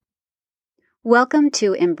Welcome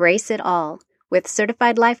to Embrace It All with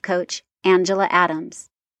Certified Life Coach Angela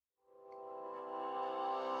Adams.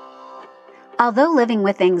 Although living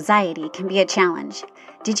with anxiety can be a challenge,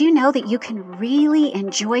 did you know that you can really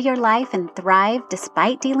enjoy your life and thrive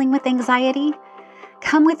despite dealing with anxiety?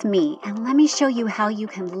 Come with me and let me show you how you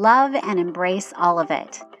can love and embrace all of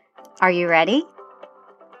it. Are you ready?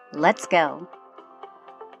 Let's go.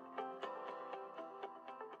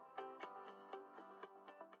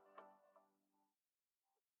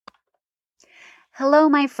 Hello,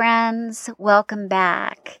 my friends. Welcome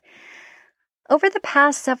back. Over the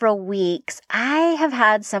past several weeks, I have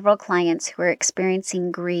had several clients who are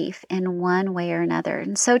experiencing grief in one way or another.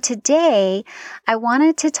 And so today, I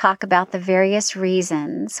wanted to talk about the various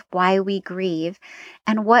reasons why we grieve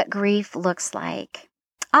and what grief looks like.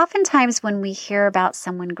 Oftentimes, when we hear about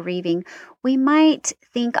someone grieving, we might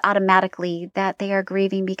think automatically that they are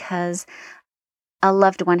grieving because a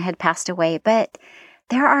loved one had passed away, but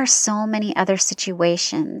there are so many other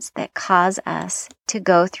situations that cause us to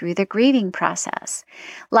go through the grieving process,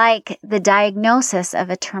 like the diagnosis of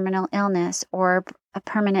a terminal illness or a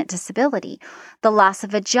permanent disability, the loss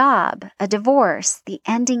of a job, a divorce, the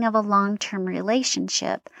ending of a long-term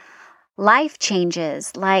relationship, life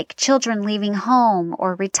changes like children leaving home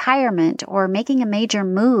or retirement or making a major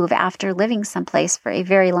move after living someplace for a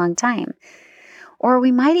very long time. Or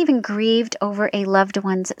we might even grieve over a loved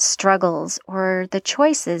one's struggles or the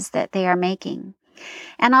choices that they are making.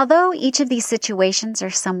 And although each of these situations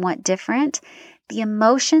are somewhat different, the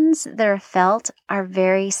emotions that are felt are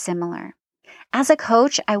very similar. As a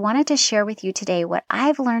coach, I wanted to share with you today what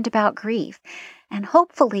I've learned about grief, and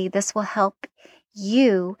hopefully this will help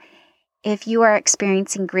you if you are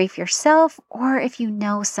experiencing grief yourself or if you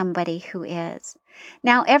know somebody who is.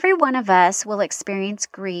 Now, every one of us will experience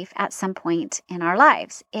grief at some point in our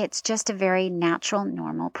lives. It's just a very natural,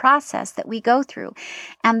 normal process that we go through.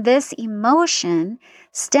 And this emotion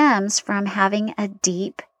stems from having a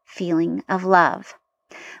deep feeling of love.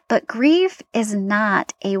 But grief is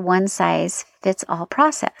not a one-size-fits-all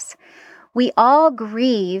process. We all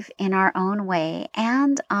grieve in our own way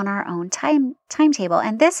and on our own timetable,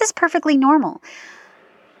 and this is perfectly normal.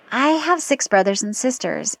 I have 6 brothers and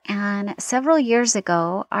sisters, and several years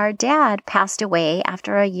ago, our dad passed away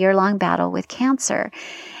after a year-long battle with cancer.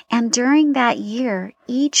 And during that year,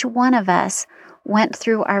 each one of us went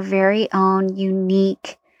through our very own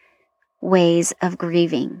unique ways of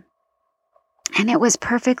grieving. And it was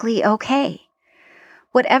perfectly okay.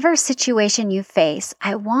 Whatever situation you face,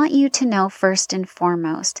 I want you to know first and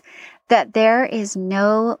foremost that there is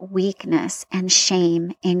no weakness and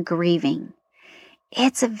shame in grieving.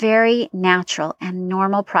 It's a very natural and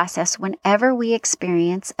normal process whenever we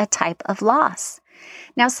experience a type of loss.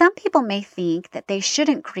 Now, some people may think that they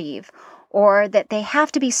shouldn't grieve or that they have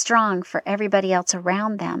to be strong for everybody else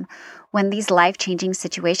around them when these life-changing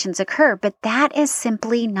situations occur, but that is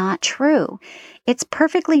simply not true. It's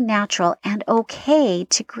perfectly natural and okay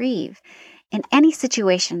to grieve in any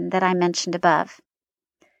situation that I mentioned above.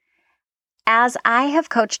 As I have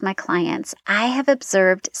coached my clients, I have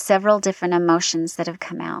observed several different emotions that have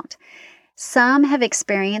come out. Some have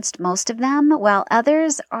experienced most of them, while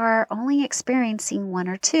others are only experiencing 1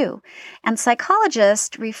 or 2. And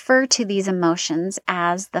psychologists refer to these emotions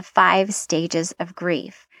as the 5 stages of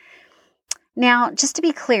grief. Now, just to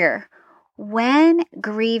be clear, when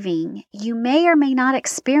grieving, you may or may not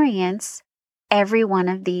experience every one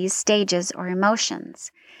of these stages or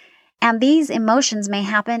emotions. And these emotions may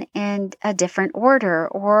happen in a different order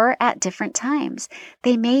or at different times.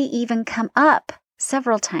 They may even come up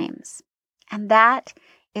several times. And that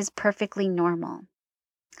is perfectly normal.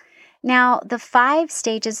 Now, the 5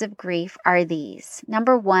 stages of grief are these.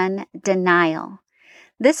 Number 1, denial.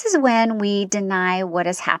 This is when we deny what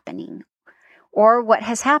is happening or what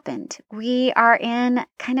has happened. We are in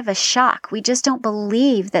kind of a shock. We just don't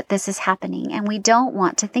believe that this is happening and we don't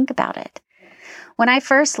want to think about it. When I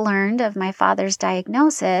first learned of my father's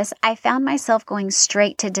diagnosis, I found myself going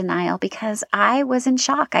straight to denial because I was in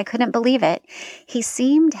shock. I couldn't believe it. He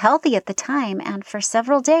seemed healthy at the time, and for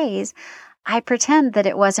several days, I pretended that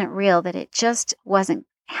it wasn't real, that it just wasn't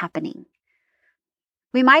happening.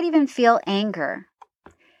 We might even feel anger.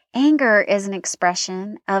 Anger is an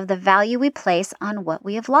expression of the value we place on what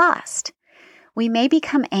we have lost. We may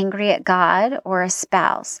become angry at God or a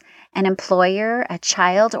spouse, an employer, a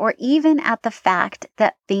child, or even at the fact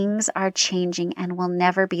that things are changing and will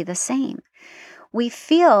never be the same. We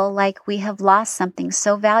feel like we have lost something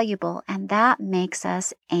so valuable, and that makes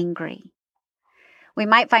us angry. We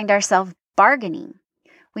might find ourselves bargaining.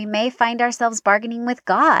 We may find ourselves bargaining with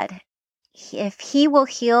God if He will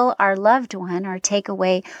heal our loved one or take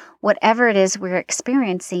away whatever it is we're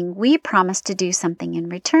experiencing, we promise to do something in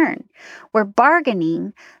return. We're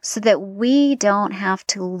bargaining so that we don't have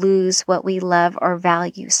to lose what we love or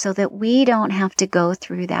value, so that we don't have to go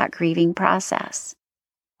through that grieving process.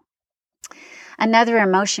 Another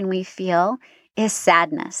emotion we feel is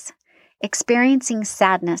sadness. Experiencing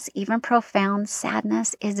sadness, even profound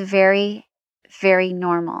sadness, is very, very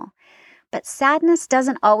normal. But sadness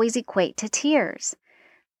doesn't always equate to tears.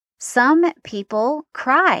 Some people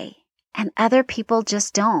cry and other people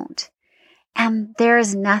just don't. And there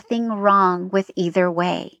is nothing wrong with either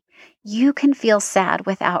way. You can feel sad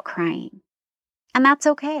without crying, and that's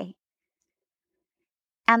okay.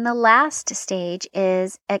 And the last stage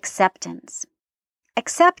is acceptance.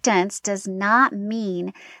 Acceptance does not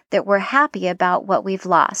mean that we're happy about what we've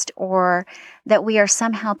lost or that we are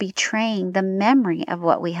somehow betraying the memory of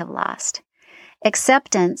what we have lost.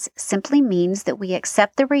 Acceptance simply means that we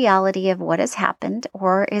accept the reality of what has happened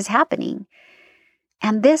or is happening.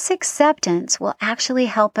 And this acceptance will actually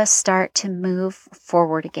help us start to move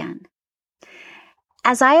forward again.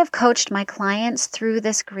 As I have coached my clients through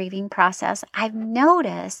this grieving process, I've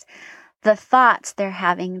noticed the thoughts they're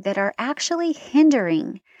having that are actually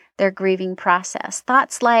hindering their grieving process.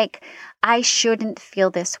 Thoughts like, I shouldn't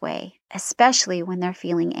feel this way, especially when they're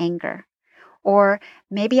feeling anger. Or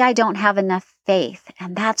maybe I don't have enough faith,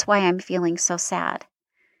 and that's why I'm feeling so sad.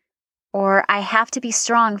 Or I have to be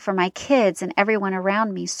strong for my kids and everyone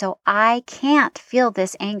around me, so I can't feel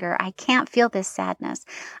this anger. I can't feel this sadness.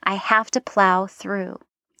 I have to plow through.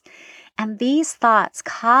 And these thoughts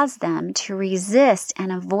cause them to resist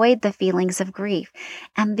and avoid the feelings of grief.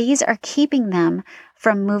 And these are keeping them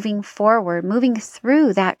from moving forward, moving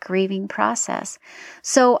through that grieving process.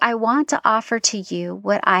 So I want to offer to you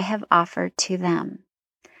what I have offered to them.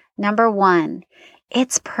 Number one,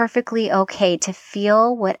 it's perfectly okay to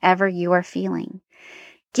feel whatever you are feeling.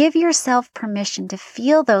 Give yourself permission to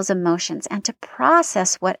feel those emotions and to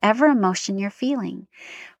process whatever emotion you're feeling.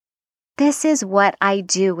 This is what I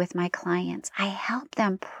do with my clients. I help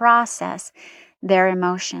them process their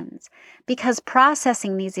emotions because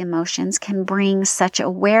processing these emotions can bring such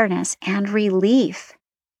awareness and relief.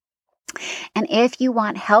 And if you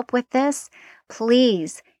want help with this,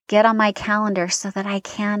 please get on my calendar so that I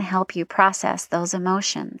can help you process those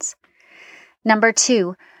emotions. Number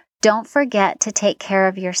two, don't forget to take care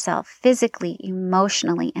of yourself physically,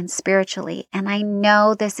 emotionally, and spiritually. And I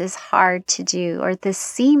know this is hard to do, or this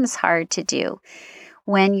seems hard to do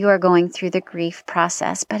when you are going through the grief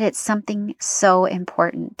process, but it's something so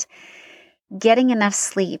important. Getting enough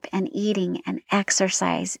sleep and eating and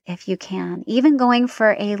exercise if you can. Even going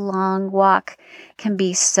for a long walk can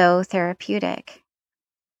be so therapeutic.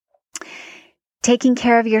 Taking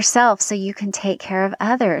care of yourself so you can take care of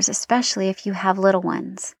others, especially if you have little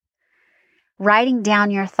ones. Writing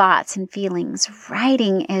down your thoughts and feelings.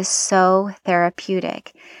 Writing is so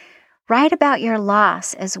therapeutic. Write about your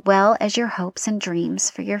loss as well as your hopes and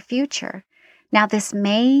dreams for your future. Now, this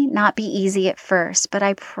may not be easy at first, but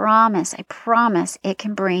I promise it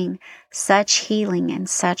can bring such healing and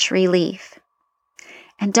such relief.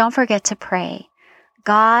 And don't forget to pray.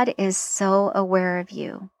 God is so aware of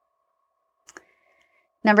you.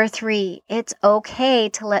 Number three, it's okay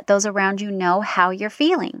to let those around you know how you're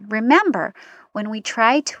feeling. Remember, when we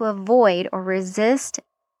try to avoid or resist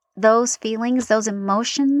those feelings, those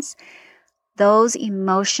emotions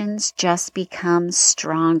just become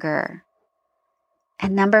stronger.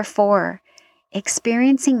 And number four,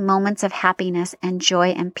 experiencing moments of happiness and joy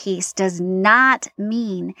and peace does not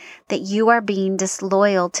mean that you are being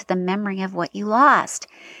disloyal to the memory of what you lost.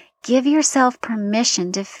 Give yourself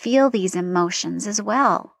permission to feel these emotions as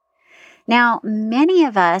well. Now, many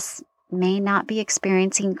of us may not be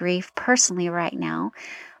experiencing grief personally right now,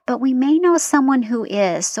 but we may know someone who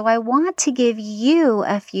is. So I want to give you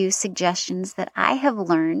a few suggestions that I have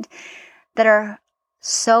learned that are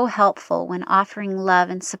so helpful when offering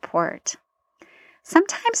love and support.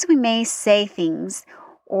 Sometimes we may say things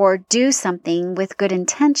or do something with good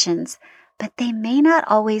intentions, but they may not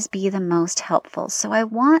always be the most helpful. So I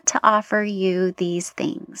want to offer you these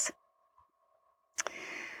things.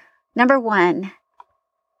 Number one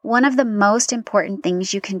of the most important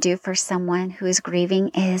things you can do for someone who is grieving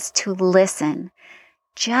is to listen.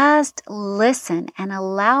 Just listen and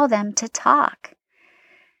allow them to talk.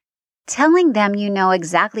 Telling them you know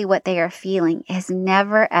exactly what they are feeling is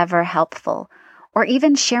never, ever helpful, or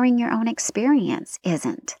even sharing your own experience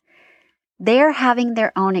isn't. They're having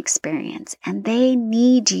their own experience, and they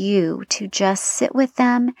need you to just sit with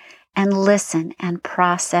them and listen and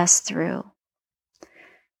process through.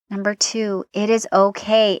 Number 2, it is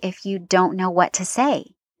okay if you don't know what to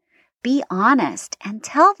say. Be honest and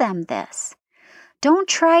tell them this. Don't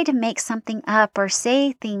try to make something up or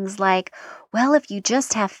say things like, well, if you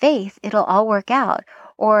just have faith, it'll all work out.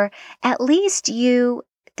 Or at least you ...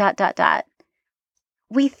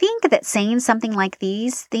 We think that saying something like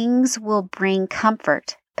these things will bring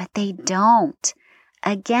comfort, but they don't.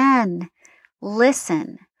 Again,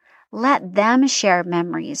 listen. Let them share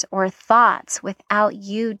memories or thoughts without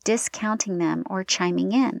you discounting them or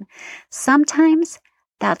chiming in. Sometimes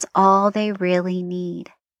that's all they really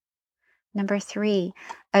need. Number 3,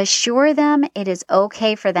 assure them it is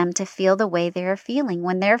okay for them to feel the way they're feeling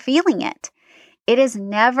when they're feeling it. It is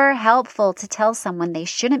never helpful to tell someone they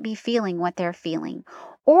shouldn't be feeling what they're feeling,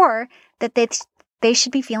 or that they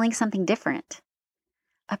should be feeling something different.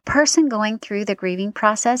 A person going through the grieving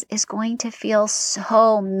process is going to feel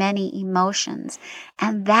so many emotions,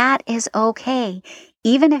 and that is okay,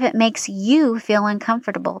 even if it makes you feel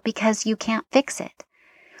uncomfortable because you can't fix it.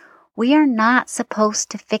 We are not supposed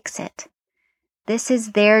to fix it. This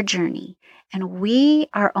is their journey, and we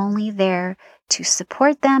are only there to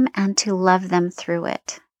support them and to love them through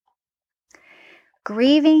it.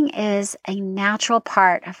 Grieving is a natural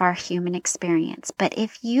part of our human experience, but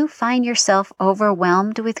if you find yourself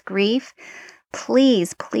overwhelmed with grief,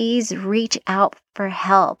 please reach out for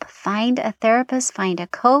help. Find a therapist, find a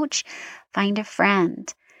coach, find a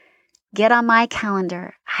friend. Get on my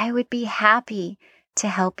calendar. I would be happy to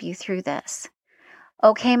help you through this.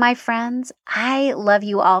 Okay, my friends, I love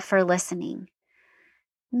you all for listening.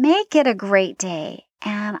 Make it a great day,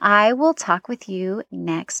 and I will talk with you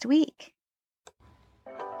next week.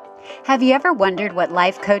 Have you ever wondered what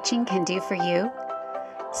life coaching can do for you?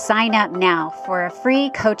 Sign up now for a free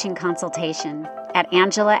coaching consultation at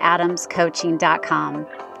angelaadamscoaching.com.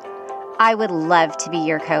 I would love to be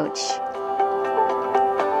your coach.